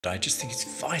I just think it's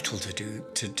vital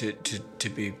to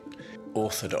be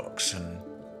orthodox and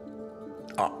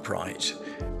upright,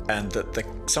 and that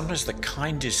sometimes the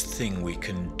kindest thing we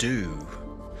can do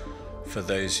for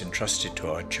those entrusted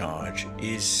to our charge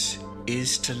is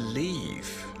to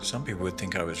leave. Some people would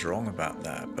think I was wrong about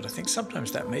that, but I think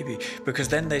sometimes that may be because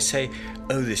then they say,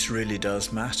 oh, this really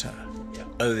does matter. Yeah.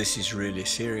 Oh, this is really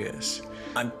serious.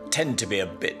 I tend to be a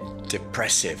bit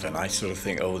depressive, and I sort of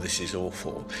think, oh, this is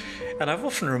awful. And I've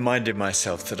often reminded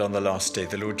myself that on the last day,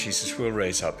 the Lord Jesus will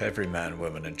raise up every man,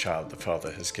 woman, and child the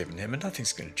Father has given him, and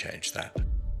nothing's going to change that.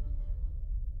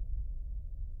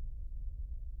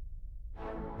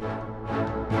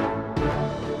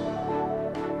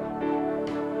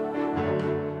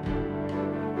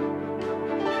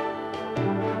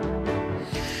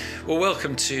 Well,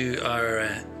 welcome to our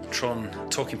Tron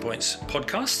Talking Points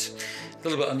podcast. A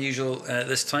little bit unusual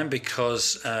this time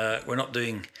because we're not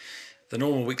doing the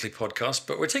normal weekly podcast,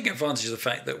 but we're taking advantage of the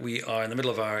fact that we are in the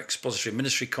middle of our expository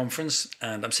ministry conference,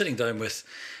 and I'm sitting down with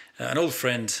an old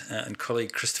friend and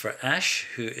colleague, Christopher Ash,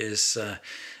 who is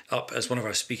up as one of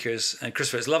our speakers. And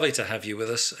Christopher, it's lovely to have you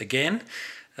with us again.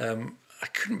 I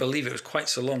couldn't believe it was quite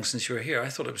so long since you were here. I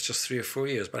thought it was just 3 or 4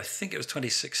 years, but I think it was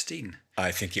 2016.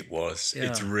 I think it was. Yeah.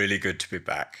 It's really good to be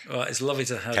back. Well, it's lovely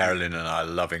to have Carolyn and I are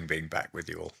loving being back with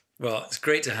you all. Well, it's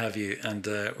great to have you, and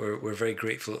we're very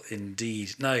grateful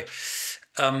indeed. Now,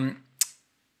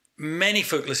 many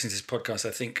folk listening to this podcast,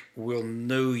 I think, will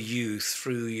know you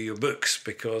through your books,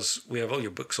 because we have all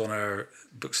your books on our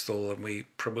bookstall and we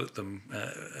promote them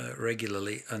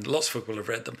regularly, and lots of folk will have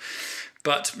read them.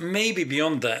 But maybe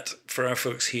beyond that, for our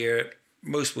folks here,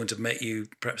 most won't have met you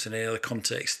perhaps in any other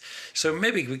context. So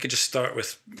maybe we could just start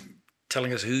with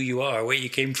telling us who you are, where you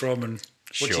came from, and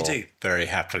what Sure, you do. Very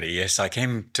happily, yes. I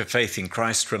came to faith in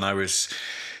Christ when I was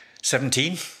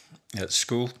 17 at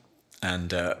school,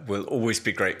 and will always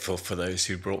be grateful for those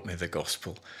who brought me the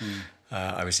gospel.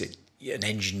 I was an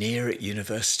engineer at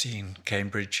university in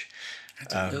Cambridge. I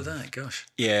didn't know that, gosh.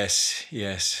 Yes.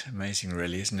 Amazing,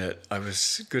 really, isn't it? I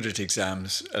was good at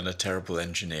exams and a terrible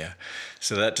engineer,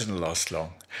 so that didn't last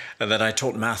long. And then I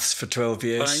taught maths for 12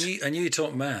 years. But I knew you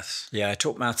taught maths. Yeah, I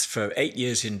taught maths for 8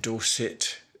 years in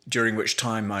Dorset, during which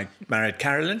time I married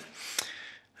Carolyn,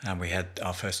 and we had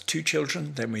our first 2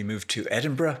 children. Then we moved to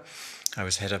Edinburgh. I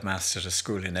was head of maths at a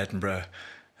school in Edinburgh,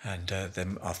 and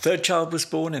then our 3rd child was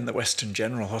born in the Western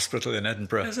General Hospital in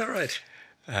Edinburgh. Is that right?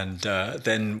 And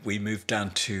then we moved down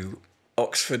to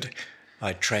Oxford.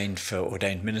 I trained for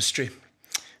ordained ministry,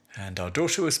 and our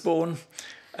daughter was born.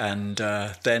 And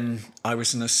then I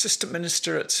was an assistant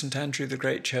minister at St Andrew the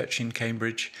Great Church in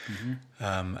Cambridge,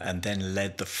 and then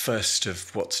led the first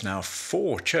of what's now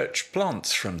 4 church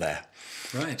plants from there.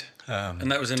 Right.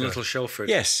 And that was in Little Shelford.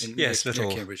 Yes, near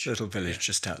Cambridge. Little village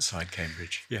just outside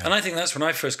Cambridge. Yeah. And I think that's when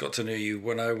I first got to know you,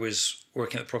 when I was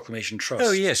working at the Proclamation Trust.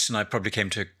 Oh, yes, and I probably came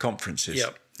to conferences.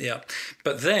 Yeah.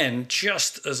 But then,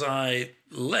 just as I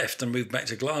left and moved back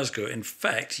to Glasgow, in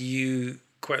fact, you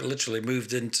quite literally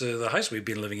moved into the house we've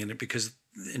been living in, because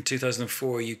in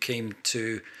 2004 you came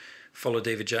to follow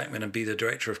David Jackman and be the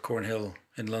director of Cornhill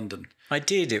in London. I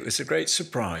did. It was a great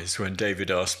surprise when David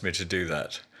asked me to do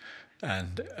that,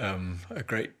 and a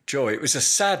great joy. It was a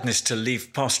sadness to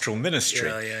leave pastoral ministry.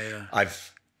 Yeah.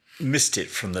 I've missed it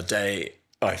from the day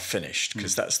I finished,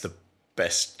 because that's the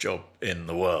best job in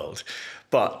the world.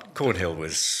 But Cornhill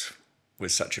was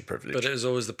such a privilege. But it was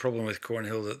always the problem with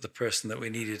Cornhill, that the person that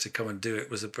we needed to come and do it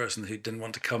was the person who didn't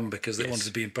want to come because they wanted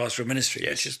to be in pastoral ministry,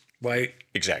 which is why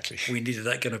exactly we needed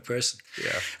that kind of person.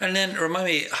 Yeah. And then remind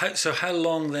me, how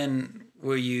long then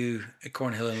were you at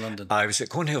Cornhill in London? I was at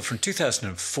Cornhill from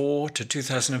 2004 to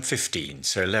 2015,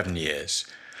 so 11 years.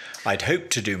 I'd hoped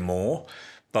to do more,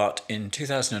 but in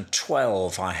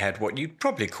 2012 I had what you'd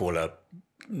probably call a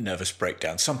nervous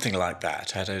breakdown, something like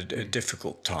that. I had a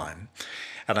difficult time.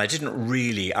 And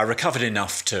I recovered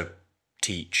enough to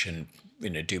teach and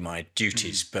do my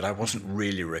duties, but I wasn't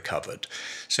really recovered.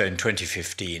 So in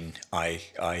 2015, I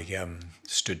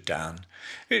stood down.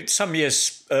 It's some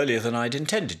years earlier than I'd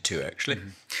intended to, actually.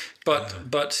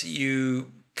 But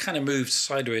you kind of moved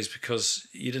sideways, because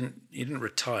you didn't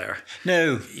retire.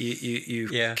 No, you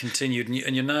continued,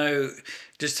 and you're now.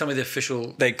 Just tell me the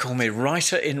official. They call me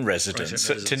writer in residence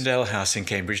at Tyndale House in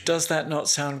Cambridge. Does that not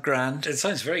sound grand? It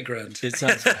sounds very grand. It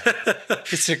sounds.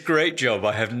 It's a great job.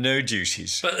 I have no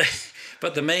duties.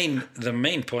 But the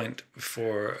main point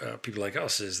for people like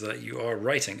us is that you are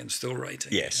writing and still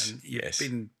writing. Yes. And you've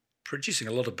been producing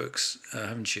a lot of books,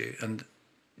 haven't you? And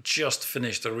just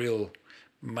finished a real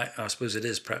I suppose it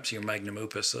is perhaps your magnum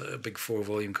opus, a big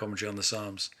 4-volume commentary on the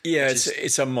Psalms. Yeah,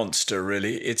 it's a monster,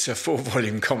 really. It's a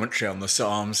 4-volume commentary on the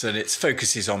Psalms, and its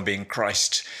focuses on being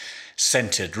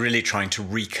Christ-centered, really trying to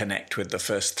reconnect with the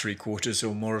first 3/4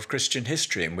 or more of Christian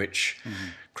history, in which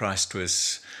Christ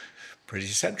was pretty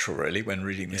central, really, when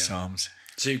reading the Psalms.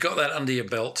 So you've got that under your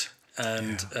belt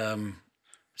and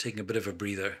taking a bit of a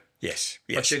breather. Yes.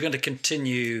 But you're going to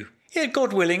continue... Yeah,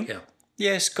 God willing. Yeah.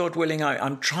 Yes, God willing.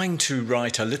 I'm trying to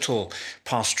write a little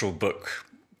pastoral book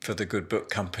for the Good Book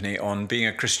Company on being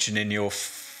a Christian in your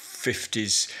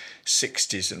 50s,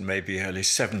 60s, and maybe early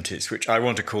 70s, which I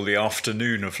want to call the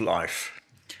afternoon of life,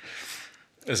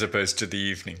 as opposed to the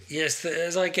evening. Yes,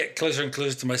 as I get closer and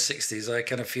closer to my 60s, I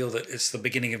kind of feel that it's the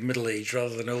beginning of middle age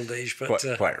rather than old age. But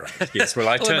quite right. Yes. Well,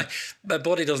 my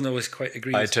body doesn't always quite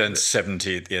agree. I turned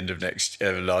 70 at the end of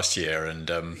last year, and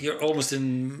you're almost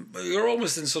in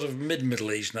sort of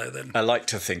middle age now. Then I like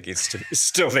to think it's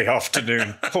still the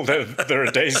afternoon, although there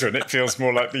are days when it feels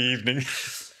more like the evening.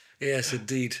 Yes,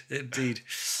 indeed.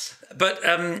 But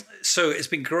so it's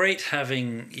been great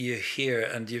having you here,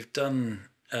 and you've done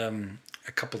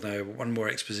a couple now, one more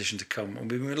exposition to come.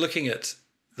 And we've been looking at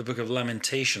the book of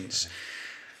Lamentations,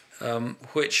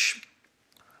 which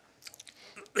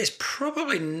is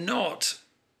probably not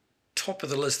top of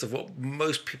the list of what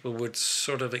most people would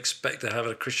sort of expect to have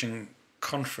at a Christian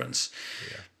conference,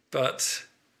 but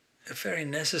very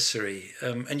necessary.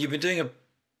 And you've been doing a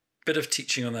bit of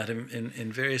teaching on that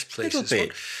in various places. Little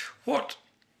bit.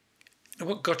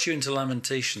 What got you into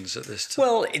Lamentations at this time?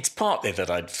 Well, it's partly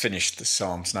that I'd finished the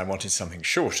Psalms and I wanted something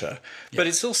shorter, but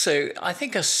it's also, I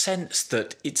think, a sense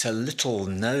that it's a little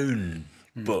known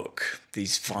book,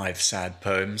 these 5 sad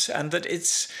poems, and that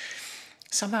it's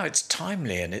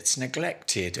timely and it's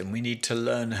neglected, and we need to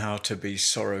learn how to be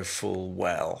sorrowful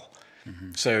well.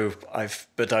 So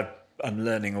I'm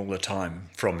learning all the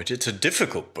time from it. It's a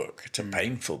difficult book. It's a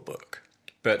painful book,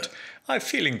 but I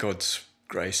feel in God's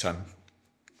grace I'm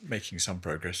making some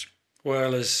progress.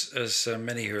 Well, as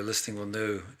many who are listening will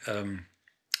know,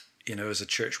 as a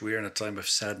church, we're in a time of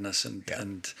sadness and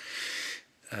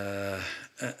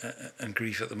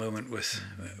grief at the moment with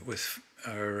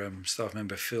our staff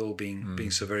member Phil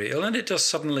being so very ill, and it does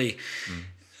suddenly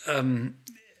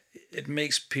it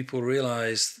makes people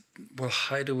realise, well,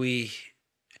 how do we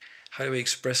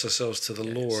express ourselves to the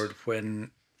Lord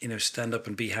when stand up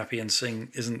and be happy and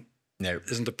sing isn't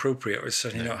appropriate, or it's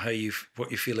certainly not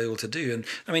what you feel able to do. And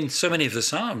I mean, so many of the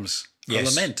Psalms are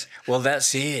lament. Well,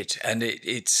 that's it. And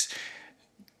it's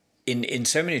in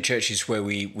so many churches where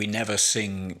we never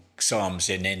sing Psalms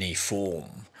in any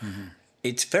form.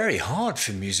 It's very hard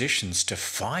for musicians to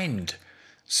find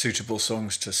suitable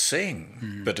songs to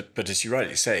sing. But as you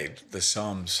rightly say, the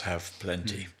Psalms have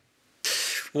plenty.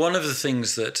 One of the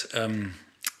things that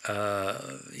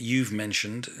you've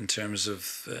mentioned in terms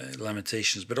of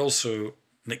Lamentations, but also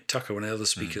Nick Tucker, one of the other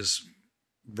speakers,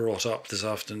 brought up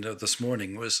this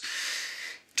morning, was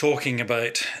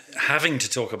having to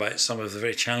talk about some of the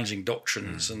very challenging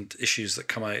doctrines and issues that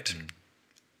come out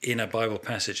in a Bible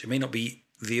passage. It may not be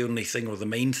the only thing or the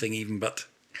main thing even, but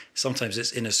sometimes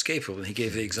it's inescapable. And he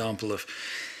gave the example of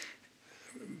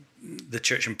the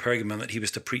church in Pergamum that he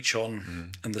was to preach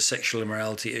on and the sexual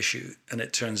immorality issue. And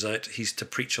it turns out he's to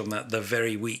preach on that the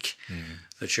very week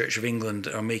the Church of England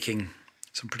are making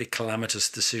some pretty calamitous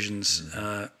decisions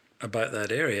about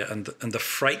that area, and the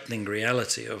frightening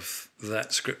reality of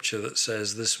that scripture that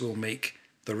says this will make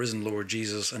the risen Lord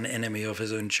Jesus an enemy of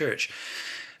his own church.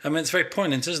 I mean, it's very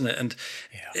poignant, isn't it? And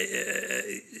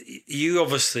you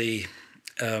obviously,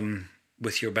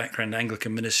 with your background,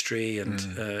 Anglican ministry and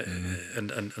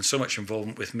so much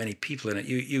involvement with many people in it,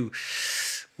 you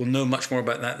will know much more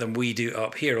about that than we do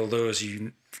up here. Although, as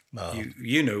you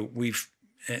know, we've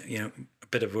a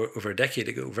bit of over a decade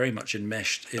ago, very much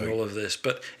enmeshed in all of this.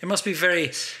 But it must be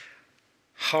very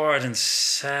hard and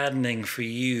saddening for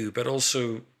you, but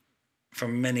also for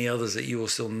many others that you will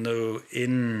still know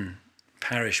in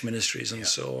parish ministries and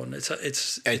so on.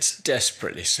 It's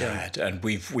desperately sad, and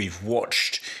we've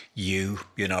watched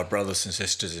our brothers and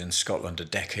sisters in Scotland a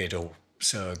decade or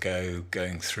so ago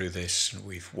going through this, and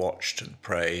we've watched and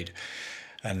prayed,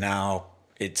 and now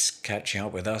it's catching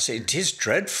up with us. It is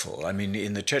dreadful. I mean,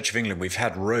 in the Church of England, we've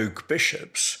had rogue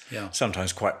bishops,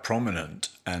 sometimes quite prominent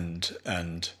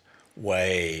and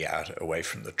way away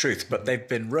from the truth, but they've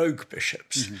been rogue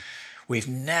bishops. We've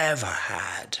never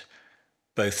had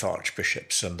both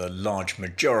archbishops and the large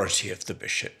majority of the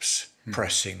bishops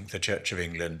pressing the Church of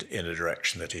England in a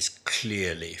direction that is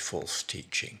clearly false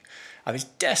teaching. I mean, it's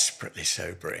desperately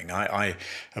sobering. I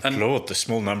applaud the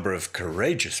small number of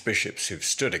courageous bishops who've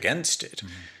stood against it,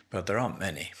 but there aren't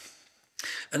many.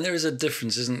 And there is a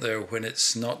difference, isn't there, when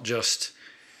it's not just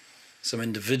some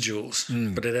individuals,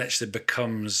 but it actually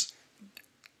becomes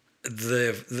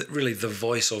really the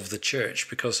voice of the church,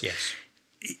 because Yes.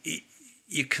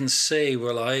 you can say,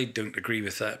 well, I don't agree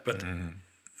with that, but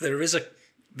there is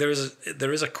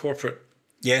a corporate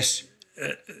Yes.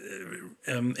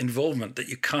 involvement that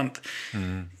you can't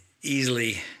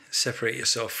easily separate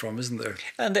yourself from, isn't there?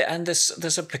 And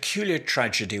there's a peculiar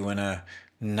tragedy when a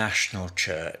national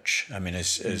church, I mean,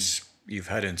 as you've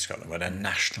heard in Scotland, when a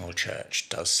national church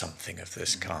does something of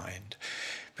this kind,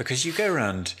 because you go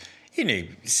around,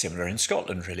 similar in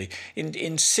Scotland really,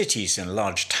 in cities and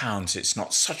large towns, it's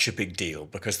not such a big deal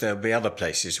because there'll be other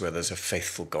places where there's a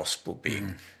faithful gospel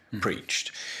being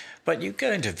preached. But you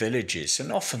go into villages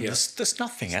and often there's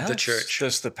nothing else. The church.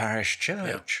 There's the parish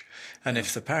church. Yeah. And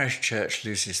if the parish church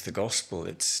loses the gospel,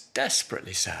 it's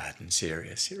desperately sad and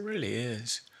serious. It really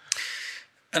is.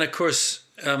 And of course,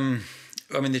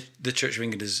 the Church of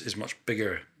England is much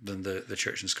bigger than the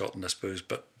church in Scotland, I suppose,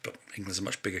 but England's a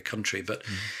much bigger country. But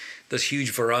there's huge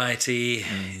variety,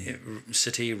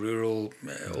 city, rural,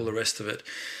 all the rest of it.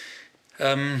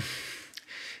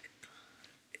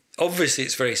 Obviously,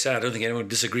 it's very sad. I don't think anyone would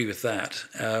disagree with that.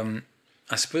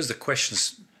 I suppose the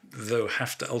questions, though,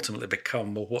 have to ultimately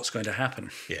become, well, what's going to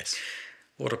happen? Yes.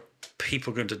 What are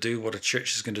people going to do? What are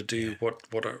churches going to do? Yeah.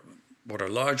 What are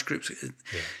large groups?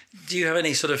 Yeah. Do you have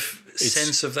any sort of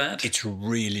sense of that? It's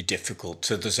really difficult.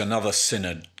 So there's another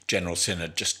synod, General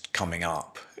Synod, just coming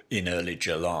up in early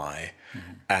July,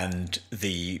 and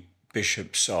the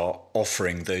bishops are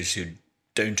offering those who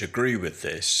don't agree with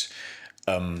this,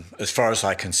 as far as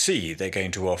I can see, they're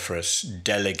going to offer us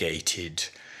delegated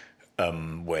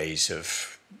ways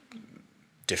of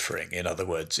differing. In other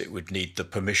words, it would need the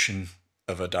permission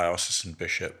of a diocesan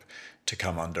bishop to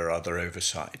come under other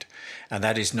oversight. And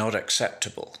that is not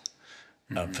acceptable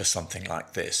for something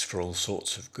like this, for all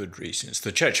sorts of good reasons.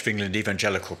 The Church of England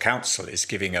Evangelical Council is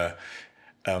giving a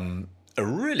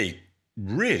really,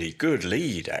 really good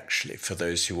lead, actually, for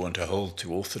those who want to hold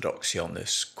to orthodoxy on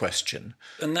this question.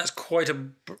 And that's quite a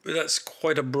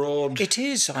broad. It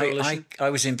is. I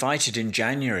was invited in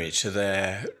January to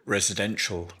their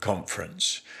residential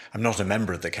conference. I'm not a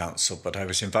member of the council, but I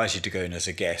was invited to go in as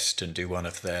a guest and do one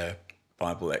of their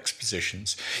Bible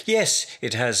expositions. Yes,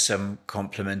 it has some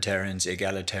complementarians,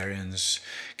 egalitarians,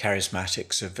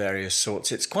 charismatics of various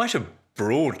sorts. It's quite a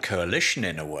broad coalition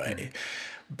in a way,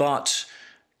 but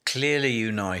clearly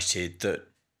united that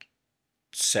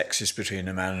sex is between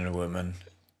a man and a woman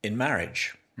in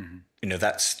marriage.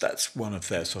 That's one of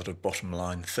their sort of bottom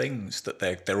line things, that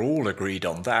they're all agreed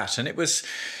on that. And it was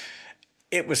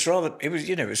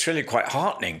really quite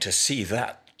heartening to see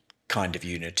that kind of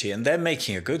unity, and they're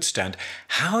making a good stand.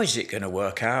 How is it going to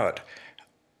work out?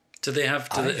 Do they have?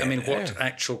 What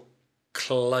actual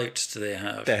clout do they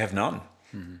have? They have none.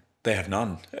 They have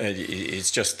none. It's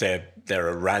just they're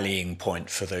a rallying point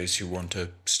for those who want to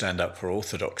stand up for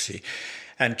orthodoxy.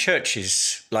 And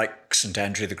churches like St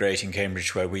Andrew the Great in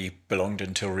Cambridge, where we belonged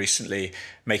until recently,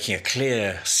 making a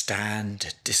clear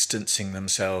stand, distancing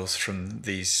themselves from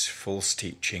these false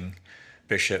teaching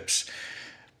bishops.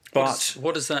 But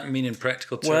what does that mean in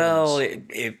practical terms? Well,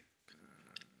 it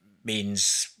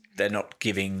means they're not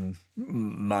giving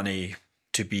money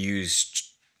to be used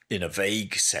in a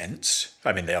vague sense.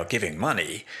 I mean, they are giving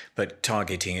money, but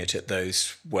targeting it at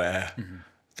those where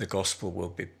the gospel will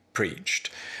be preached.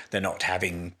 They're not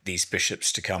having these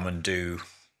bishops to come and do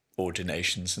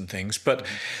ordinations and things. But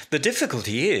the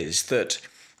difficulty is that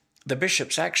the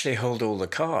bishops actually hold all the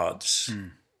cards.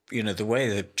 The way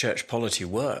the church polity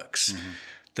works.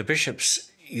 The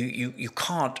bishops, you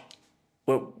can't,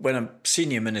 well, when a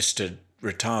senior minister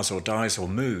retires or dies or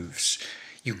moves,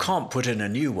 you can't put in a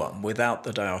new one without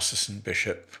the diocesan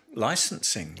bishop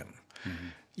licensing them.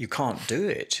 You can't do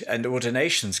it. And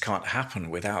ordinations can't happen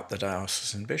without the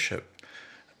diocesan bishop.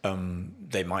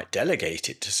 They might delegate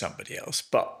it to somebody else,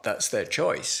 but that's their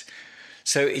choice.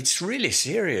 So it's really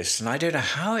serious, and I don't know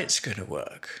how it's going to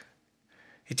work.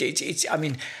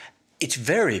 It's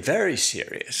very, very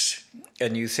serious.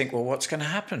 And you think, well, what's going to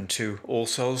happen to All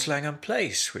Souls Langham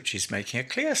Place, which is making a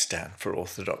clear stand for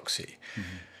orthodoxy?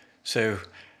 So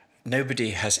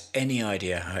nobody has any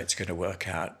idea how it's going to work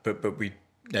out, but we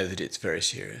know that it's very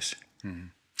serious.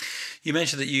 You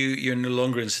mentioned that you're no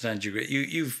longer in St Andrew.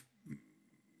 You've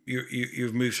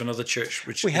moved to another church,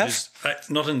 which is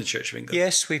not in the Church of England.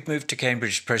 Yes, we've moved to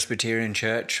Cambridge Presbyterian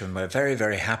Church, and we're very,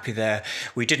 very happy there.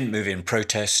 We didn't move in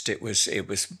protest. It was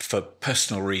for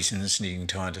personal reasons, needing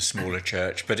to find a smaller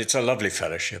church. But it's a lovely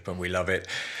fellowship, and we love it.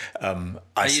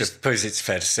 I suppose it's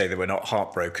fair to say that we're not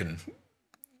heartbroken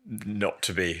not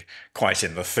to be quite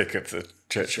in the thick of the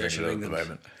Church of England at the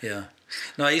moment. Yeah.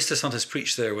 No, I used to sometimes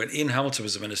preach there when Ian Hamilton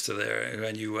was a minister there, who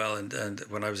I knew well, and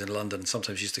when I was in London,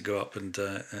 sometimes used to go up and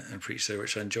preach there,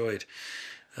 which I enjoyed.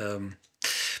 I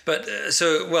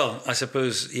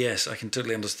suppose, yes, I can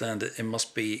totally understand it. It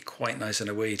must be quite nice in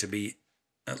a way to be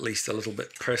at least a little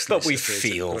bit personally But we separated.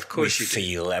 feel, Of course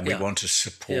and we want to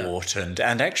support. And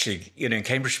actually, in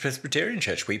Cambridge Presbyterian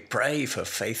Church, we pray for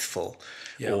faithful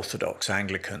Orthodox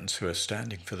Anglicans who are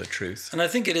standing for the truth. And I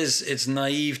think it's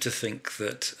naive to think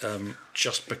that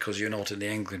just because you're not in the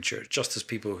Anglican Church, just as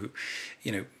people who,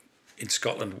 in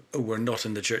Scotland, we're not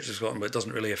in the Church of Scotland, but it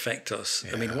doesn't really affect us.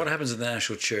 Yeah. I mean, what happens in the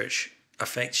national church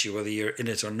affects you whether you're in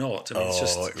it or not. I mean,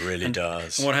 it really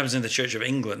does. And what happens in the Church of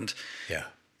England,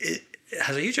 it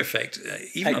has a huge effect,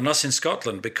 even on us in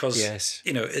Scotland, because it's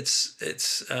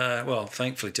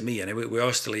thankfully to me anyway, we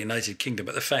are still a United Kingdom.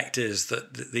 But the fact is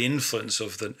that the influence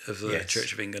of the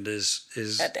Church of England is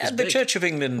and big. the Church of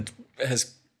England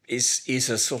is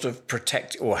a sort of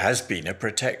has been a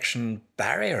protection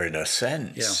barrier in a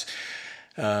sense.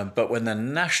 Yeah. But when the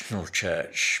national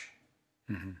church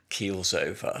keels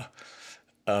over,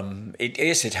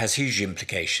 it has huge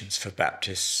implications for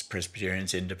Baptists,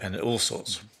 Presbyterians, Independent, all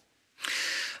sorts.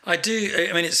 I do.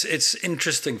 I mean, it's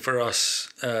interesting for us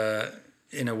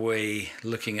in a way,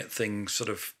 looking at things sort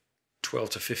of 12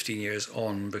 to 15 years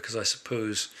on, because I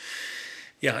suppose,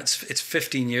 it's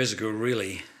 15 years ago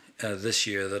really this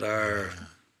year that our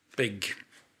big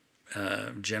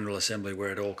General Assembly, where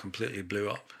it all completely blew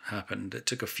up, happened. It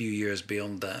took a few years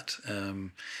beyond that.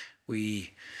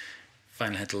 We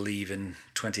finally had to leave in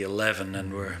 2011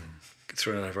 and were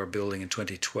thrown out of our building in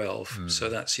 2012. So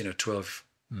that's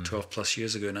 12 plus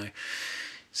years ago now.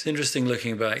 It's interesting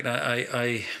looking back.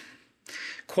 I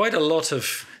quite a lot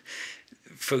of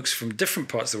folks from different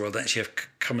parts of the world actually have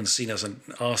come and seen us and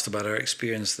asked about our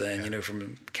experience then,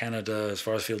 from Canada as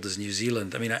far afield as New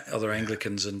Zealand. I mean, other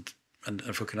Anglicans and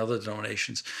folk in other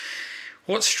denominations.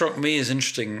 What struck me as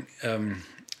interesting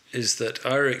is that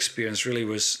our experience really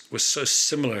was so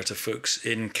similar to folks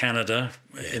in Canada,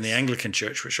 in the Anglican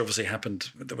Church, which obviously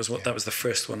happened. That was the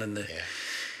first one in the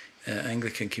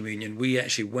Anglican Communion. We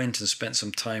actually went and spent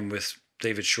some time with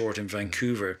David Short in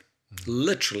Vancouver,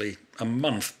 literally a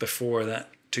month before that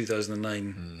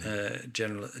 2009 the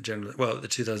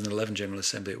 2011 General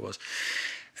Assembly it was,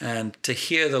 and to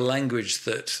hear the language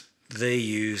that they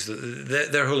use,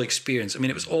 their whole experience. I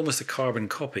mean, it was almost a carbon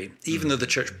copy, even though the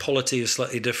church polity is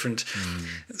slightly different,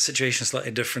 the situation is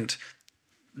slightly different,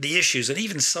 the issues and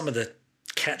even some of the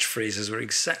catchphrases were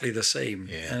exactly the same.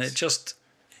 Yes. And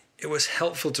it was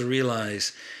helpful to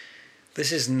realize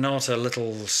this is not a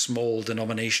little small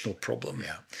denominational problem.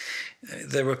 Yeah.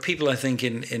 There were people, I think,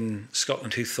 in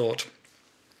Scotland who thought,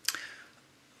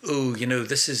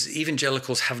 this is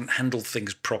evangelicals haven't handled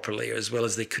things properly as well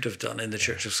as they could have done in the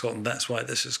Church of Scotland. That's why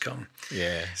this has come.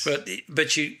 Yes.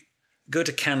 But you go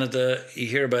to Canada, you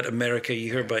hear about America,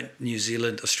 you hear about New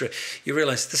Zealand, Australia. You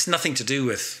realise this has nothing to do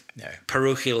with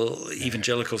parochial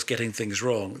evangelicals getting things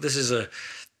wrong. This is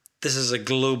a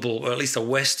global, or at least a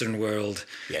Western world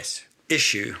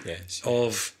issue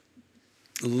of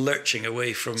lurching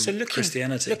away from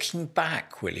Christianity. Looking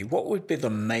back, Willie, what would be the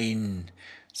main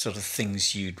sort of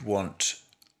things you'd want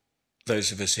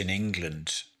those of us in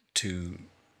England to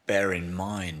bear in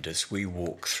mind as we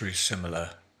walk through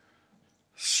similar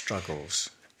struggles?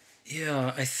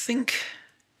 Yeah, I think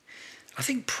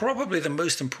probably the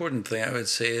most important thing I would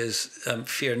say is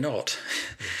fear not,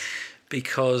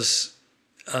 because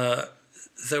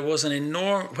there was an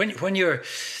enormous when you're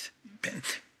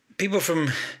people from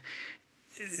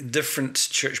different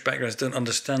church backgrounds don't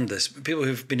understand this. People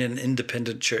who've been in an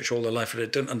independent church all their life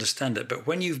don't understand it. But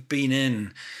when you've been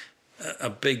in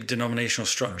a big denominational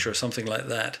structure or something like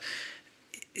that,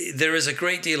 there is a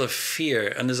great deal of fear,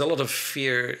 and there's a lot of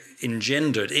fear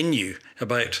engendered in you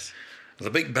about the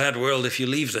big bad world if you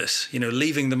leave this.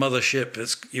 Leaving the mothership,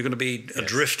 you're going to be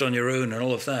adrift on your own and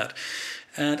all of that.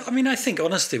 And I mean, I think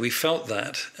honestly we felt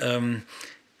that.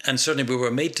 And certainly we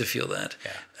were made to feel that.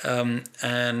 Yeah.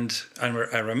 And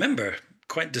I remember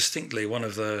quite distinctly one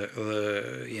of the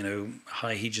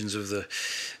high hegians of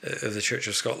the Church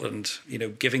of Scotland,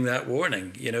 giving that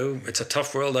warning. It's a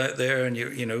tough world out there, and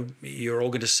you're all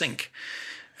going to sink.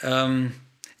 And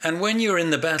when you're in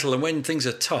the battle and when things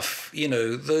are tough,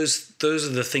 those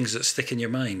are the things that stick in your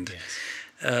mind.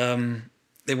 Yes.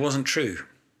 It wasn't true.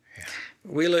 Yeah.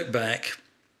 We look back.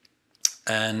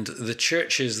 And the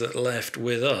churches that left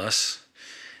with us,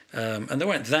 and there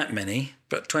weren't that many,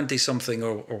 but 20-something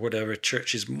or whatever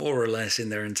churches, more or less in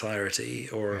their entirety,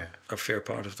 or a fair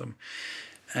part of them.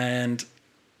 And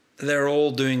they're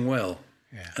all doing well.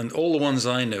 And all the ones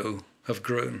I know have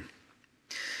grown.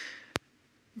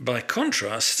 By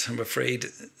contrast, I'm afraid,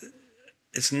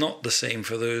 it's not the same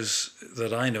for those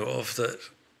that I know of that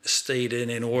stayed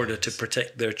in order to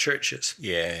protect their churches.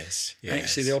 Yes.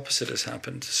 Actually, the opposite has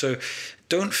happened. So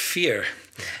don't fear.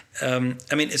 I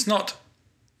mean, it's not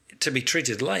to be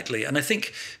treated lightly. And I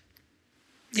think,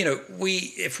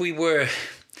 if we were...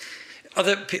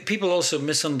 Other people also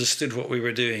misunderstood what we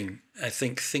were doing, I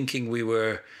think, thinking we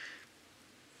were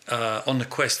on the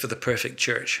quest for the perfect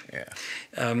church.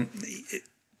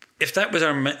 If that was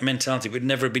our mentality, we'd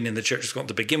never have been in the Church of Scotland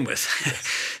to begin with.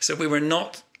 So we were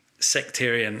not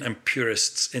sectarian and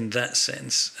purists in that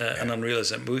sense, and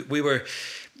unrealism. We were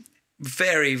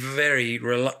very, very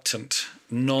reluctant,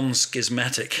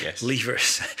 non-schismatic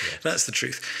leavers. That's the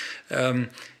truth.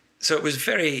 So it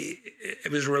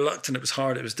was reluctant, it was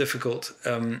hard, it was difficult.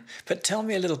 But tell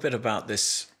me a little bit about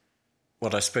this,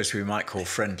 what I suppose we might call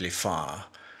friendly fire.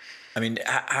 I mean,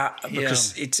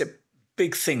 because it's a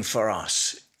big thing for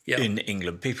us in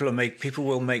England. People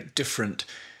will make different...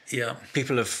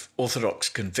 People of orthodox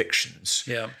convictions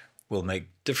will make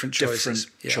different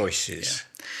choices.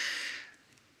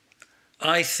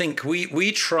 I think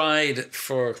we tried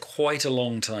for quite a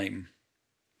long time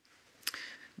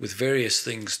with various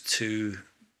things to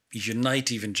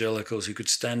unite evangelicals who could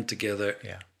stand together.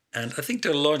 And I think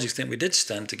to a large extent we did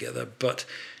stand together, but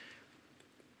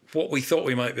what we thought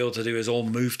we might be able to do is all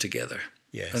move together.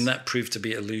 And that proved to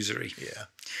be illusory.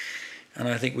 And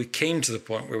I think we came to the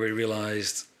point where we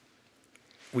realized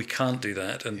we can't do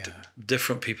that, and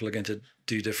different people are going to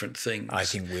do different things. I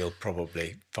think we'll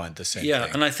probably find the same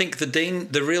thing. And I think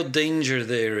the real danger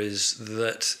there is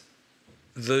that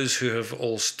those who have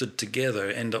all stood together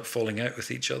end up falling out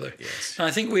with each other. And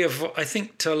I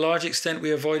think to a large extent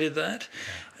we avoided that.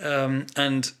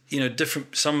 And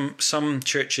some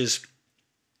churches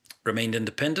remained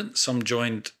independent, some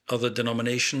joined other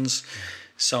denominations.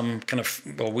 Some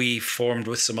we formed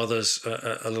with some others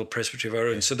a little presbytery of our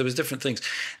own. So there was different things.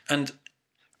 And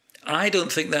I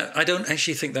don't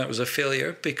actually think that was a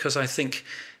failure, because I think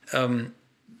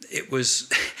it was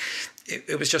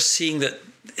just seeing that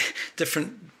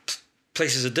different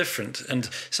places are different. And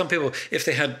some people, if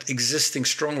they had existing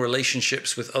strong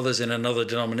relationships with others in another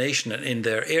denomination and in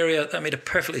their area, that made a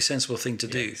perfectly sensible thing to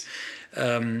do.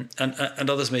 And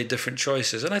others made different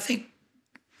choices. And I think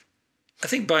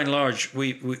by and large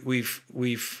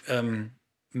we've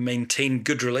maintained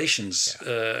good relations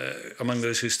among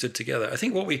those who stood together. I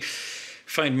think what we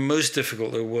find most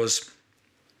difficult though was,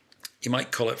 you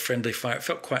might call it friendly fire. It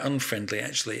felt quite unfriendly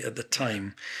actually at the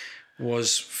time.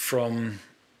 Was from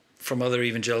other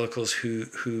evangelicals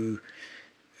who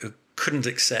couldn't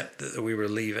accept that we were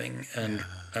leaving and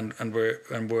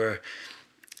were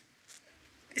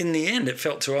in the end, it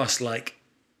felt to us like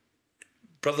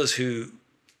brothers who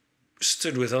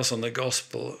stood with us on the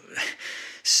gospel.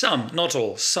 Some, not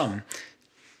all, some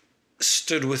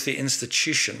stood with the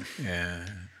institution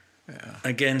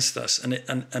against us, and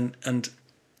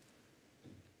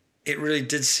it really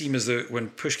did seem as though when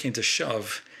push came to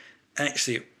shove,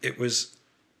 actually it was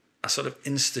a sort of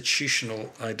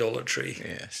institutional idolatry.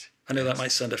 I know that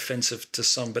might sound offensive to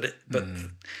some, but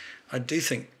I do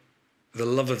think the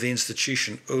love of the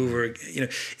institution over,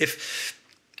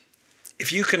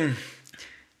 if you can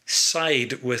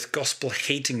side with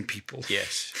gospel-hating people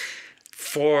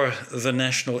for the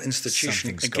national institution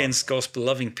against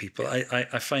gospel-loving people,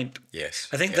 I find...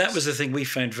 I think that was the thing we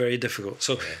found very difficult.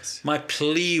 So my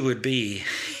plea would be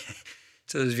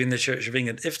to those of you in the Church of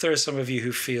England, if there are some of you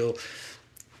who feel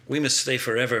we must stay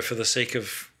forever for the sake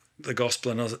of the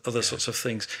gospel and other sorts of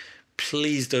things,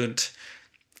 please don't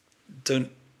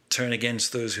turn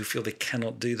against those who feel they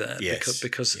cannot do that,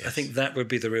 because I think that would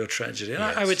be the real tragedy. And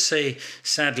I would say,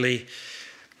 sadly,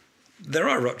 there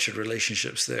are ruptured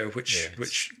relationships there,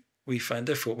 which we find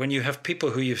difficult. When you have people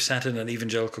who you've sat in an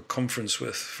evangelical conference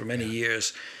with for many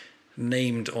years,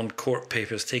 named on court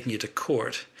papers, taking you to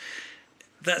court,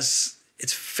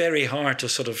 it's very hard to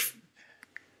sort of...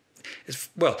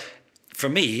 for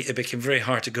me, it became very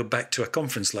hard to go back to a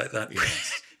conference like that,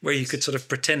 where you could sort of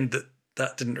pretend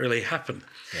that didn't really happen.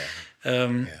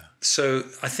 So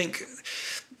I think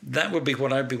that would be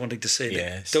what I'd be wanting to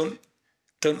say.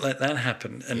 Don't let that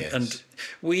happen. And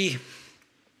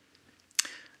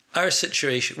our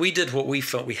situation, we did what we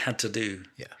felt we had to do.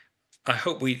 I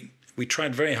hope we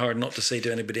tried very hard not to say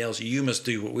to anybody else, you must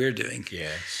do what we're doing.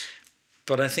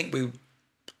 But I think we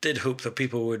did hope that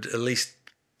people would at least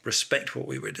respect what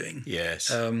we were doing.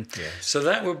 So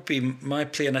that would be my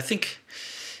plea. And I think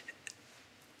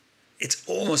it's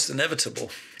almost inevitable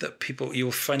that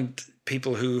you'll find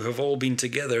people who have all been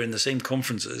together in the same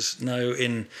conferences now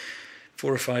in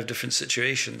 4 or 5 different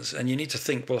situations, and you need to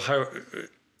think, well, how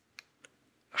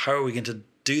are we going to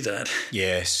do that?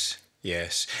 Yes.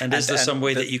 And is there some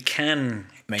way that you can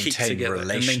keep together and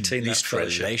maintain that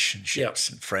fellowship? Relationships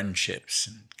and friendships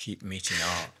and keep meeting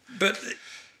up? But,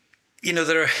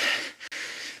 there are...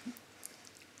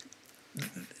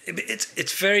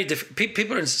 It's very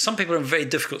difficult. Some people are in very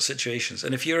difficult situations,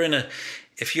 and if you're in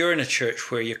a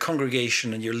church where your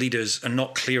congregation and your leaders are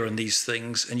not clear on these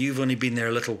things, and you've only been there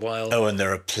a little while, and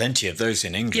there are plenty of those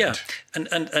in England. Yeah,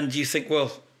 and you think,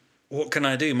 well, what can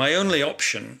I do? My only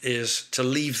option is to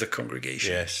leave the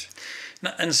congregation. Yes.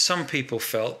 Now, and some people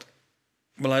felt,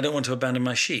 well, I don't want to abandon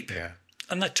my sheep. Yeah.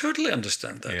 And I totally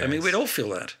understand that. Yes. I mean, we'd all feel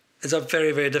that. It's a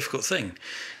very, very difficult thing.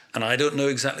 And I don't know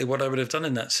exactly what I would have done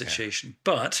in that situation.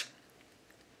 Yeah. But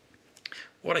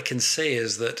what I can say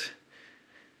is that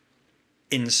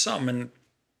in some, and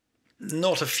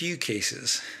not a few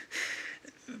cases,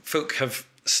 folk have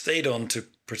stayed on to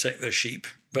protect their sheep,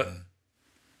 but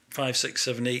 5, 6,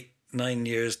 7, 8, 9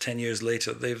 years, 10 years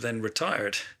later, they've then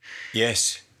retired.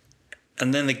 Yes.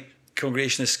 And then the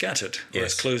congregation is scattered, or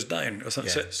it's closed down, or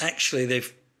something. Yes. So actually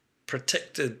they've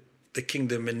protected the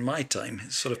kingdom in my time.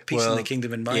 It's sort of peace in the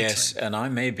kingdom in my time. Yes, and I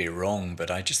may be wrong,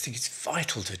 but I just think it's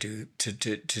vital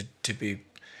to be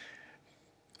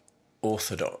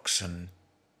orthodox and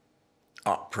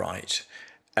upright,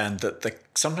 and that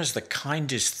sometimes the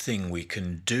kindest thing we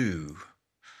can do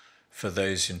for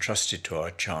those entrusted to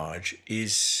our charge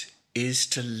is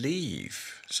to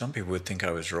leave. Some people would think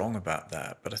I was wrong about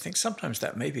that, but I think sometimes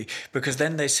that may be, because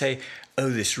then they say, oh,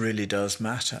 this really does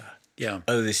matter. Yeah.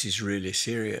 Oh, this is really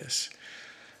serious.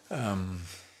 I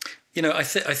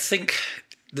think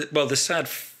that, well, the sad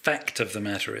fact of the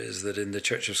matter is that in the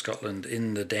Church of Scotland,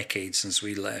 in the decade since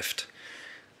we left,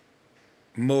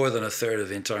 more than a third of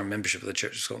the entire membership of the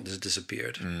Church of Scotland has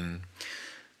disappeared.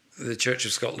 The Church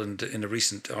of Scotland, in a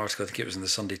recent article, I think it was in the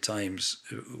Sunday Times,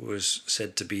 was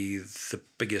said to be the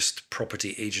biggest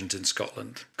property agent in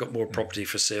Scotland, got more property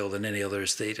for sale than any other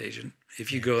estate agent.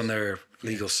 If you go on their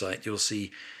legal site, you'll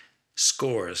see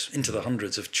scores, into the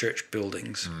hundreds, of church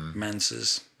buildings,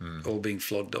 manses, all being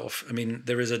flogged off. I mean,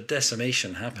 there is a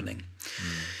decimation happening.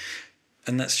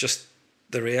 And that's just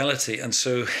the reality. And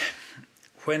so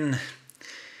when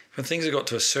things have got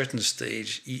to a certain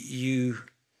stage, you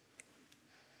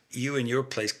in your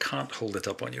place can't hold it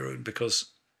up on your own, because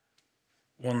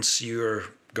once you're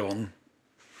gone,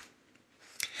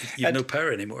 you have no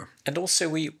power anymore. And also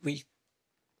we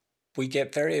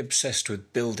get very obsessed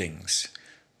with buildings,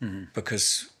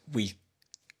 because we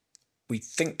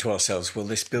think to ourselves, well,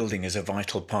 this building is a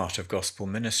vital part of gospel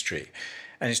ministry.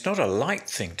 And it's not a light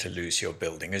thing to lose your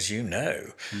building, as you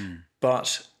know,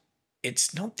 but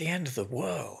it's not the end of the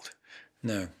world.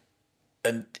 No.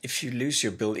 And if you lose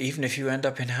your building, even if you end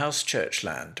up in house church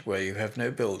land where you have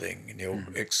no building, and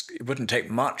it wouldn't take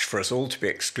much for us all to be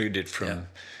excluded from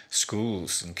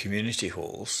schools and community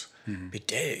halls.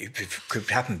 It could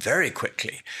happen very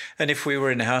quickly. And if we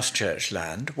were in house church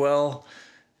land, well,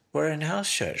 we're in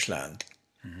house church land.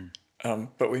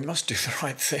 But we must do the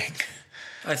right thing.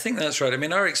 I think that's right. I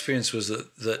mean, our experience was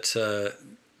that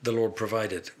the Lord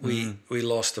provided. We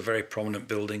lost a very prominent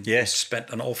building. Yes. Spent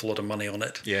an awful lot of money on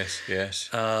it. Yes.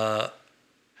 Well,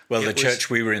 the church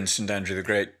we were in, St Andrew the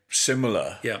Great,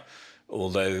 similar. Yeah.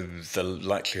 Although the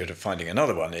likelihood of finding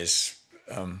another one is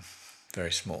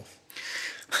very small.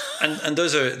 And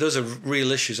those are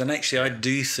real issues. And actually, I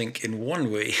do think in one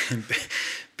way,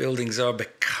 buildings are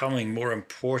becoming more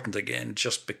important again,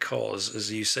 just because,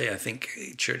 as you say, I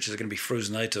think churches are going to be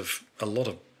frozen out of a lot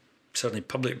of certainly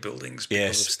public buildings.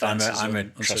 Because of stances I'm a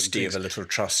on trustee of a little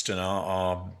trust, and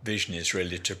our vision is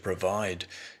really to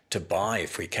buy,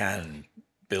 if we can,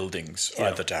 buildings,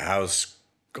 either to house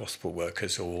gospel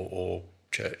workers or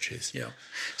churches. Yeah.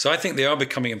 So I think they are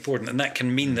becoming important, and that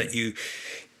can mean that you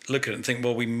look at it and think,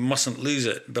 well, we mustn't lose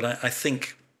it. But I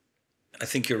think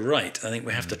you're right. I think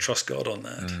we have to trust God on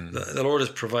that. The Lord has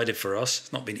provided for us.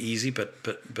 It's not been easy, but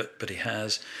He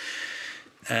has.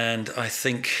 And I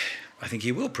think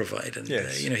He will provide. And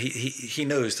He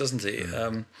knows, doesn't He?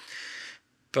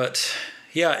 But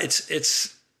yeah,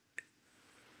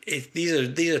 these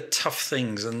are tough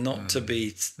things, and not to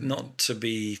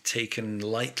be taken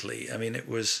lightly. I mean,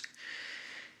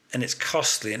 it's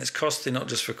costly, and it's costly not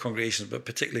just for congregations, but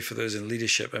particularly for those in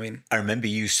leadership. I mean, I remember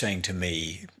you saying to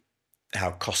me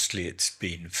how costly it's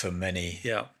been for many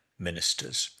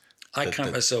ministers. I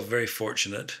count myself very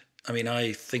fortunate. I mean,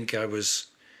 I think I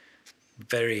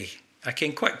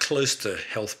came quite close to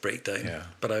health breakdown,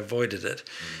 but I avoided it.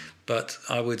 But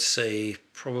I would say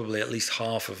probably at least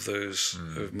half of those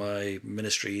of my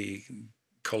ministry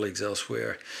colleagues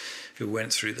elsewhere who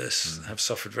went through this have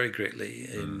suffered very greatly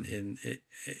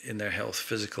in their health,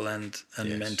 physical and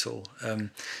mental.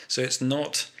 So it's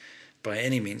not by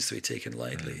any means to be taken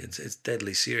lightly. It's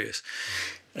deadly serious.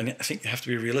 And I think you have to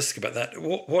be realistic about that.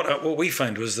 What we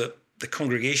found was that the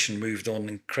congregation moved on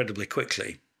incredibly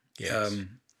quickly. Yes.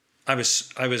 I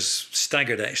was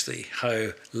staggered actually how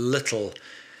little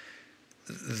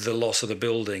the loss of the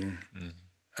building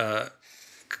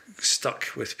stuck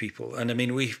with people. And I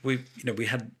mean, we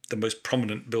had the most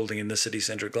prominent building in the city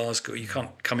centre of Glasgow. You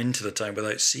can't come into the town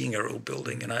without seeing our old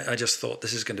building. And I just thought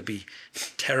this is going to be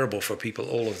terrible for people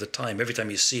all of the time. Every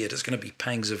time you see it, it's going to be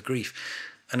pangs of grief.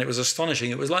 And it was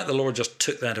astonishing. It was like the Lord just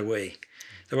took that away.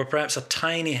 There were perhaps a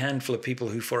tiny handful of people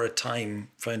who for a time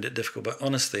found it difficult, but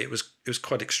honestly, it was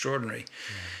quite extraordinary.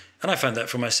 And I found that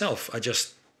for myself. I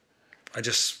just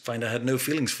find I had no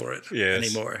feelings for it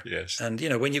anymore. Yes. And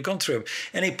when you've gone through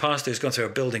any pastor who's gone through a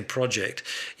building project,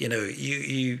 you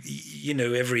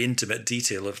know every intimate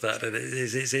detail of that. And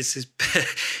it's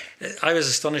I was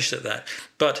astonished at that.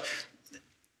 But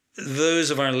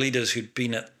those of our leaders who'd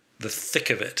been at the thick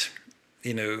of it,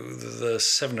 the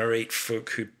 7 or 8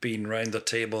 folk who'd been round the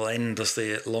table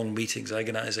endlessly at long meetings,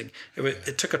 agonizing,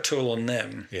 it took a toll on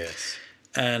them. Yes.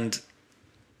 And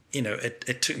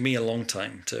it took me a long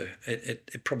time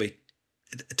it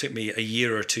took me a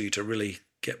year or two to really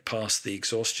get past the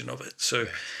exhaustion of it. So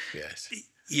yes.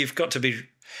 You've got to be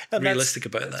realistic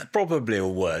about that. Probably a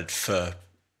word for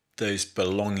those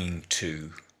belonging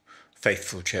to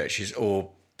faithful churches,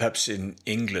 or perhaps in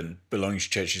England, belonging to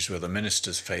churches where the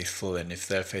minister's faithful, and if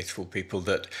they're faithful people,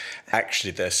 that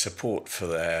actually their support for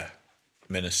their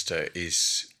minister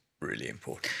is really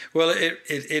important. Well,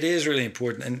 it is really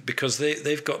important, and because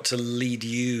they've got to lead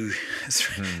you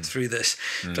through this.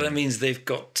 But that means they've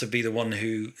got to be the one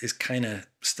who is kind of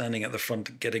standing at the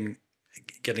front, getting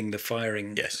the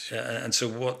firing. Yes. And so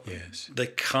what they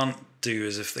can't do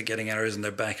is if they're getting arrows in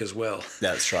their back as well.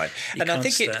 That's right. And I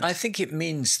think it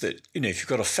means that, if you've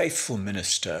got a faithful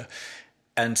minister,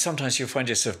 and sometimes you'll find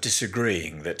yourself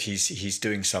disagreeing that he's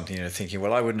doing something, thinking,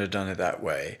 well, I wouldn't have done it that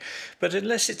way. But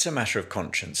unless it's a matter of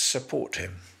conscience, support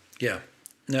him. Yeah.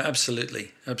 No,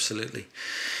 absolutely. Absolutely.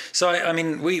 So, I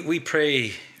mean, we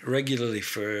pray regularly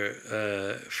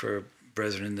for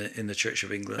brethren in the Church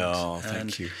of England. Oh,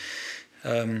 thank you.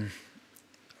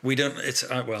 We don't. It's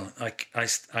I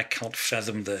can't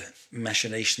fathom the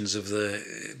machinations of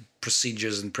the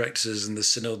procedures and practices and the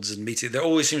synods and meetings. There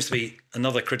always seems to be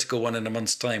another critical one in a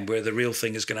month's time where the real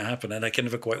thing is going to happen, and I can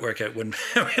never quite work out when.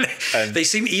 They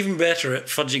seem even better at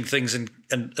fudging things and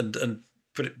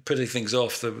putting things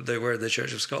off than they were the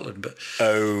Church of Scotland. But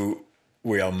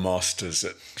we are masters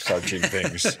at fudging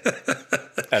things,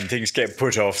 and things get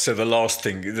put off. So the last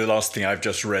thing I've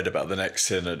just read about the next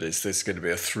synod is there's going to be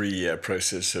a 3-year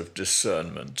process of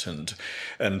discernment, and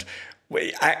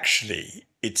actually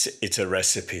it's a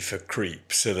recipe for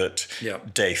creep, so that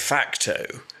de facto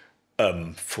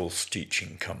false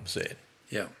teaching comes in.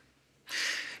 Yeah.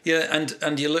 Yeah,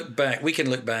 and you look back. We can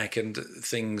look back and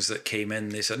things that came in.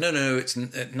 They said, no, it's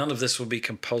none of this will be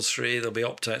compulsory. There'll be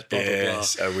opt-outs. Blah blah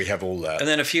blah. We have all that. And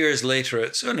then a few years later,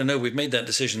 it's no, we've made that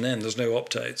decision. Then there's no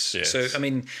opt-outs. Yes. So I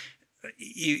mean,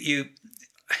 you.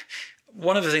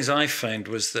 One of the things I found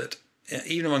was that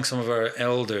even among some of our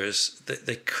elders,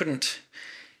 they couldn't.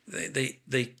 They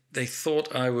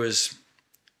thought I was.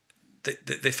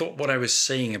 They thought what I was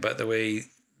saying about the way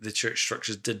the church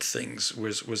structures did things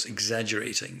was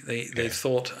exaggerating. They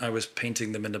thought I was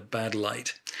painting them in a bad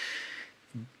light.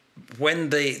 When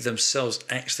they themselves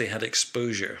actually had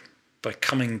exposure by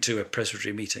coming to a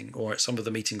presbytery meeting or at some of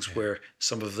the meetings where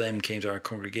some of them came to our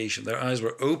congregation, their eyes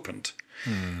were opened.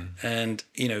 And,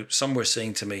 some were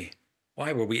saying to me,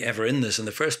 why were we ever in this in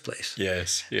the first place?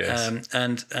 Yes.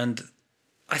 And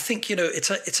I think,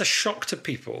 it's a shock to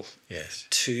people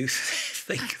to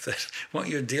think that what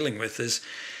you're dealing with is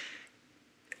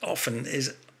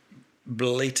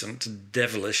blatant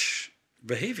devilish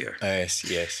behavior.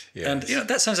 Yes. And,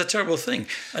 that sounds a terrible thing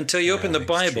until you open the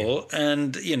Bible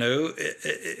and, in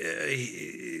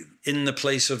the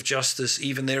place of justice,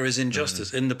 even there is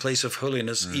injustice. In the place of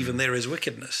holiness, even there is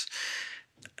wickedness.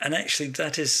 And actually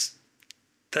that's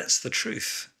the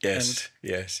truth. Yes.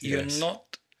 You're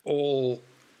not all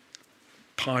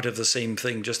part of the same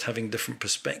thing, just having different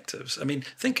perspectives. I mean,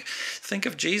 think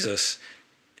of Jesus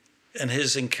and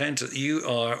his encounter. You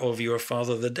are of your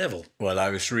father, the devil. Well, I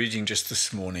was reading just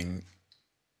this morning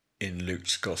in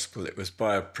Luke's Gospel. It was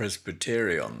by a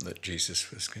Presbyterian that Jesus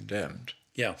was condemned.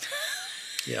 Yeah.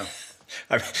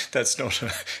 I mean, that's not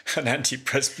an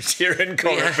anti-Presbyterian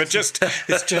comment, but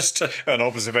it's just an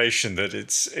observation that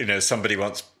it's,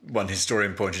 one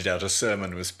historian pointed out a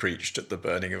sermon was preached at the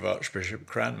burning of Archbishop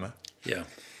Cranmer. Yeah.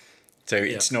 So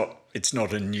it's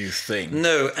not a new thing.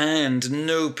 No, and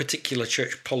no particular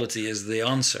church polity is the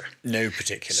answer. No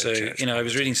particular. So church I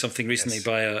was reading something recently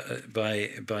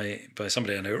by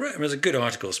somebody I know. It was a good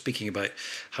article speaking about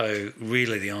how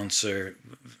really the answer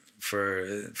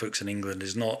for folks in England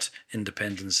is not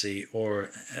independency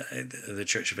or the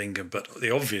Church of England, but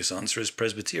the obvious answer is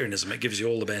Presbyterianism. It gives you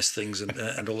all the best things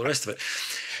and all the rest of it.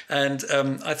 And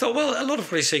I thought, well, a lot of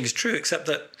what he's saying is true, except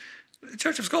that the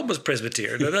Church of Scotland was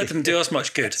Presbyterian, and that didn't do us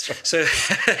much good. So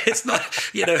it's not,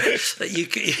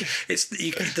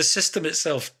 the system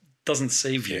itself doesn't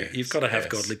save you. Yes, you've got to have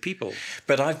godly people.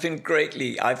 But I've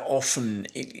often,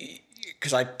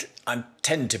 because I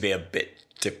tend to be a bit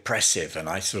depressive, and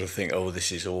I sort of think, oh,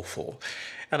 this is awful.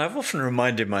 And I've often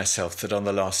reminded myself that on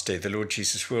the last day, the Lord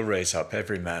Jesus will raise up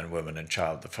every man, woman, and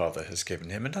child the Father has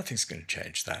given him, and nothing's going to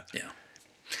change that. Yeah.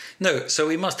 No, so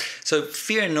we must. So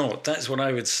fear not. That's what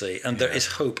I would say. And there is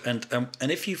hope. And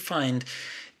if you find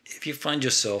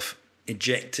yourself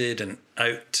ejected and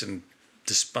out and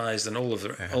despised and all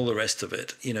the rest of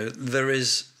it, there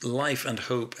is life and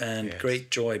hope and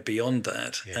great joy beyond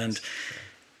that. Yes.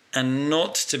 And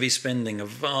not to be spending a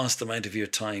vast amount of your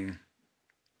time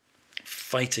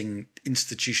fighting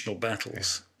institutional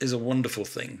battles is a wonderful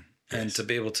thing. Yes. And to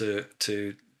be able to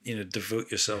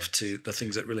devote yourself to the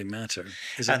things that really matter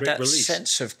is a great release. And that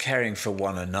sense of caring for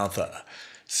one another,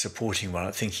 supporting one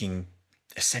another, thinking,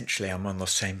 essentially, I'm on the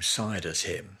same side as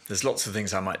him. There's lots of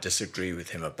things I might disagree with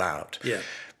him about. Yeah.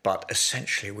 But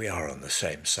essentially, we are on the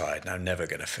same side, and I'm never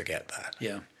going to forget that.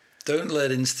 Yeah. Don't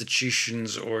let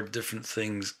institutions or different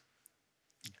things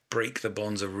break the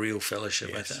bonds of real fellowship.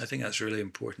 Yes. I think that's really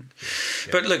important. Yes.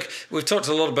 But look, we've talked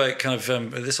a lot about kind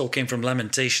of, this all came from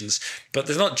Lamentations, but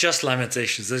there's not just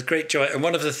Lamentations, there's great joy. And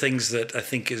one of the things that I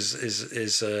think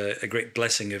is a great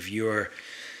blessing of your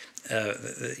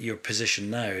position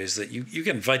now is that you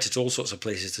get invited to all sorts of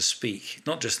places to speak,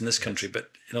 not just in this country,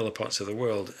 but in other parts of the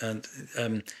world. And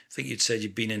I think you'd said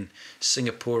you'd been in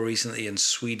Singapore recently and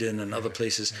Sweden and other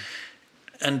places.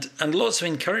 And lots of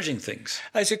encouraging things.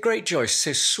 It's a great joy.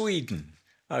 So Sweden,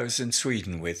 I was in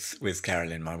Sweden with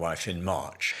Carolyn, my wife, in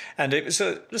March. And it was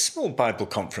a small Bible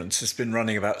conference. It's been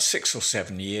running about 6 or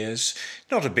 7 years.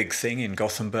 Not a big thing in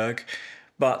Gothenburg.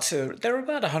 But there were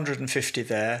about 150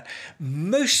 there,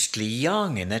 mostly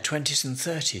young in their 20s and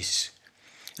 30s.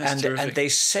 And they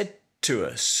said to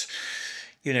us,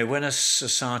 when a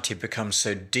society becomes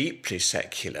so deeply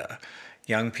secular,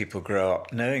 young people grow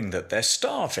up knowing that they're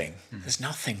starving. Mm. There's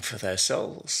nothing for their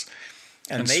souls.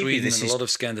 And maybe Sweden this and a lot of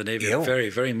Scandinavia, very,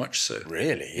 very much so.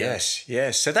 Really, yes.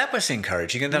 So that was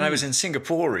encouraging. And then I was in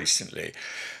Singapore recently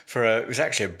it was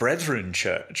actually a Brethren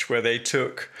church where they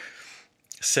took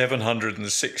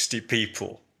 760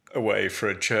 people away for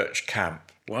a church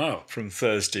camp. Wow. From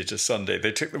Thursday to Sunday.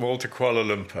 They took them all to Kuala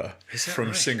Lumpur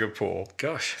from Singapore.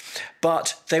 Gosh.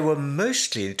 But they were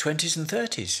mostly in the 20s and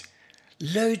 30s.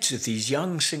 Loads of these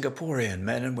young Singaporean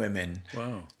men and women,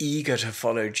 eager to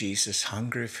follow Jesus,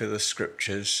 hungry for the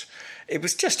scriptures. It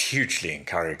was just hugely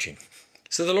encouraging.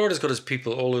 So the Lord has got his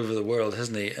people all over the world,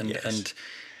 hasn't he? And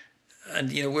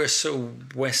we're so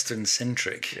Western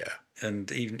centric. Yeah.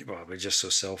 And even we're just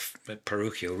so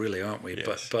parochial, really, aren't we?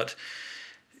 Yes. But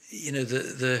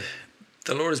the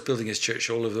Lord is building his church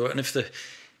all over the world. And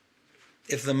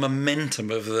if the momentum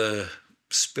of the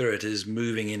Spirit is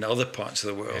moving in other parts of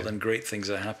the world and great things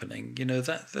are happening,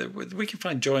 we can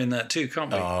find joy in that too,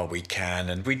 can't we? Oh, we can.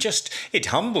 And it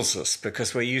humbles us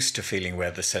because we're used to feeling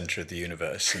we're the centre of the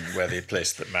universe and we're the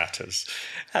place that matters.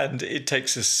 And it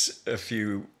takes us a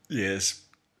few years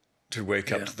to wake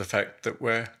up to the fact that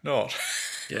we're not.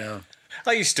 Yeah.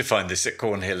 I used to find this at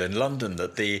Cornhill in London,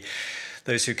 that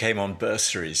those who came on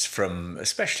bursaries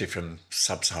especially from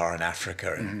sub-Saharan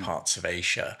Africa and parts of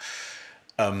Asia,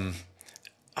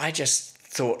 I just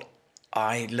thought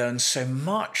I learned so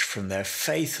much from their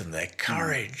faith and their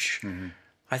courage. Mm-hmm.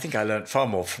 I think I learned far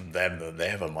more from them than they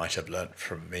ever might have learnt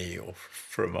from me or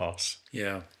from us.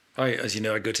 Yeah. As you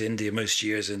know, I go to India most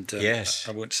years, and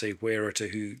I won't say where or to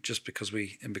who, just because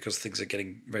things are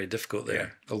getting very difficult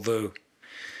there. Yeah. Although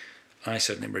I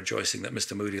certainly am rejoicing that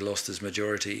Mr. Modi lost his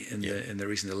majority in the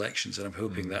recent elections, and I'm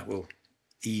hoping that will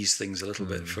ease things a little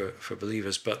bit for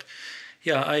believers. But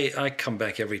yeah, I come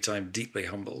back every time deeply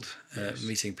humbled,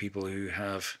 meeting people who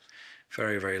have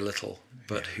very, very little,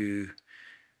 but who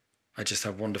I just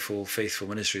have wonderful, faithful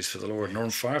ministries for the Lord and are on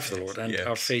fire for the Lord, and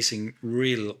are facing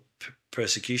real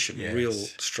persecution, real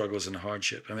struggles and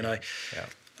hardship. I mean,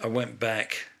 I went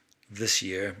back this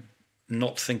year,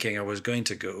 not thinking I was going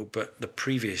to go, but the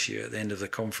previous year at the end of the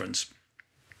conference,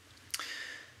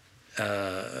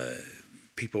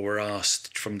 people were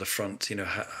asked from the front,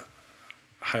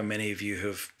 how many of you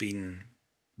have been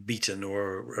beaten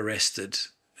or arrested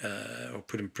or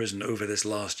put in prison over this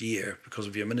last year because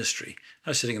of your ministry.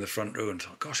 I was sitting in the front row and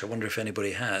thought, gosh, I wonder if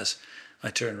anybody has. I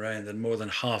turned around and more than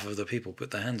half of the people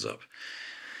put their hands up.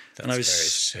 That's very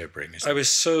sobering, isn't it? I was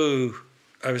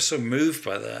so moved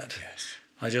by that. Yes.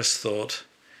 I just thought,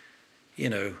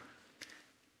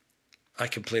 I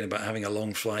complain about having a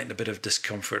long flight and a bit of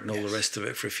discomfort and all the rest of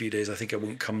it for a few days. I think I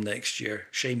won't come next year.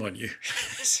 Shame on you.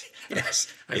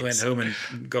 Yes. I went home and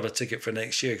got a ticket for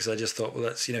next year because I just thought, well,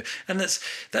 that's, and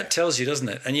that tells you, doesn't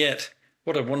it? And yet,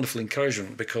 what a wonderful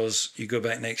encouragement, because you go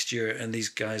back next year and these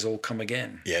guys all come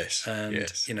again. Yes. And,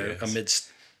 yes.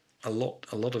 amidst a lot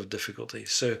of difficulty.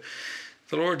 So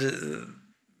the Lord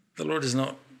is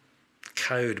not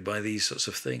cowed by these sorts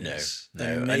of things. No.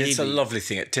 And it's a lovely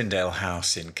thing at Tyndale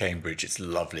House in Cambridge. It's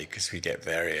lovely because we get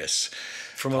various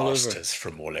pastors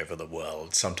from all over the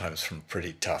world, sometimes from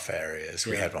pretty tough areas.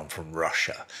 We had one from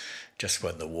Russia just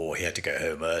when he had to go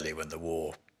home early when the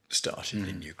war started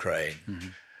in Ukraine. Mm-hmm.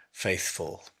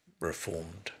 Faithful,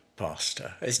 reformed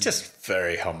pastor. It's just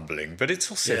very humbling, but it's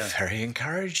also very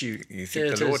encouraging. You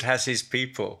think the Lord has his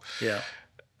people. Yeah.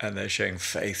 And they're showing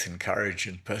faith and courage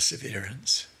and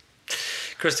perseverance.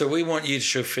 Krista, we want you to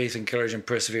show faith and courage and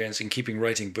perseverance in keeping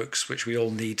writing books, which we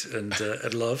all need and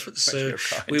love. So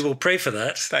we will pray for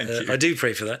that. Thank you. I do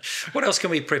pray for that. What else can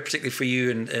we pray particularly for you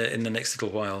in the next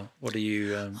little while? What are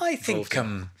you I think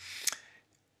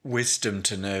wisdom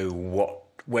to know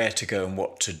where to go and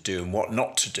what to do and what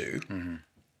not to do.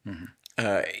 Mm-hmm.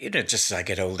 Mm-hmm. Just as I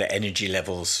get older, energy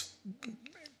levels,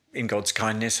 in God's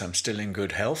kindness, I'm still in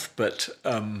good health, but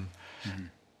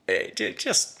it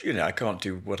just, I can't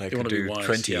do what I could do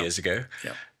 20 years ago.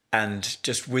 Yeah. And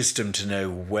just wisdom to know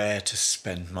where to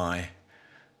spend my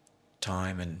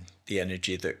time and the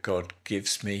energy that God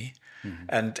gives me.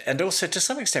 Mm-hmm. And also, to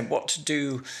some extent, what to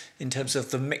do in terms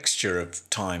of the mixture of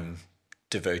time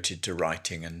devoted to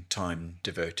writing and time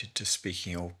devoted to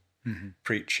speaking or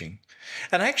preaching.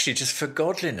 And actually, just for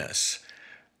godliness,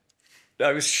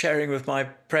 I was sharing with I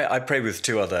pray with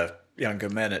two other younger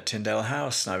men at Tyndale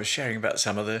House, and I was sharing about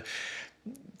some of the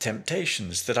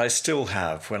temptations that I still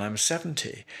have when I'm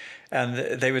 70.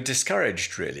 And they were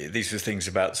discouraged, really. These were things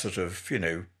about sort of,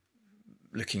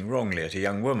 looking wrongly at a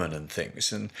young woman and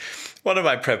things. And one of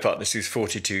my prayer partners, who's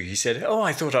 42, he said,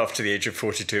 I thought after the age of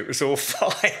 42 it was all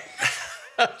fine.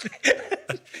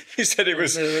 He said it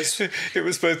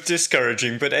was both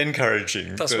discouraging but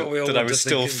encouraging. That's what we all that I was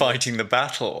still think, fighting the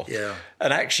battle. Yeah.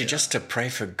 And actually just to pray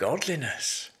for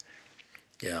godliness.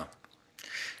 Yeah.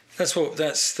 That's what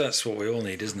we all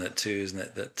need, isn't it? Too, isn't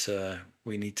it? That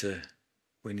we need to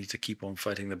keep on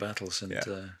fighting the battles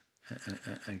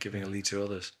and giving a lead to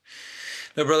others.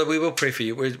 No, brother, we will pray for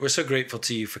you. We're so grateful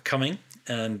to you for coming,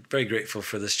 and very grateful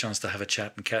for this chance to have a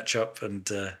chat and catch up and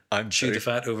chew the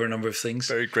fat over a number of things.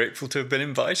 Very grateful to have been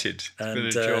invited. It's been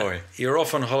a joy. You're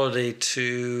off on holiday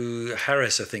to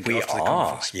Harris, I think. We after the are.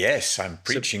 conference. Yes, I'm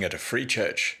preaching at a free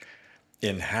church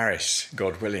in Harris,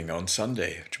 God willing, on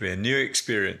Sunday. It will be a new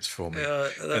experience for me.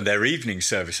 And their evening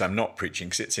service, I'm not preaching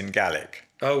because it's in Gaelic.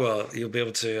 Oh, well, you'll be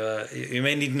able to... you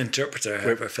may need an interpreter,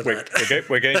 however, for that.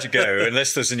 We're going to go.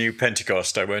 Unless there's a new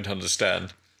Pentecost, I won't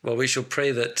understand. Well, we shall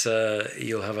pray that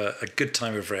you'll have a good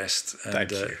time of rest. And Thank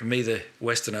you. May the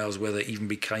Western Isles weather even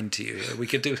be kind to you.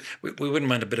 We wouldn't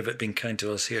mind a bit of it being kind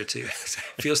to us here too.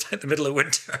 Feels like the middle of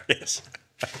winter. Yes.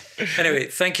 Anyway,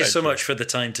 thank you so much for the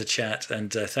time to chat,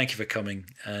 and thank you for coming.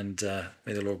 And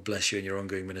may the Lord bless you in your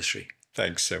ongoing ministry.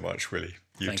 Thanks so much, Willie.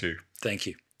 You too. Thank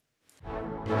you.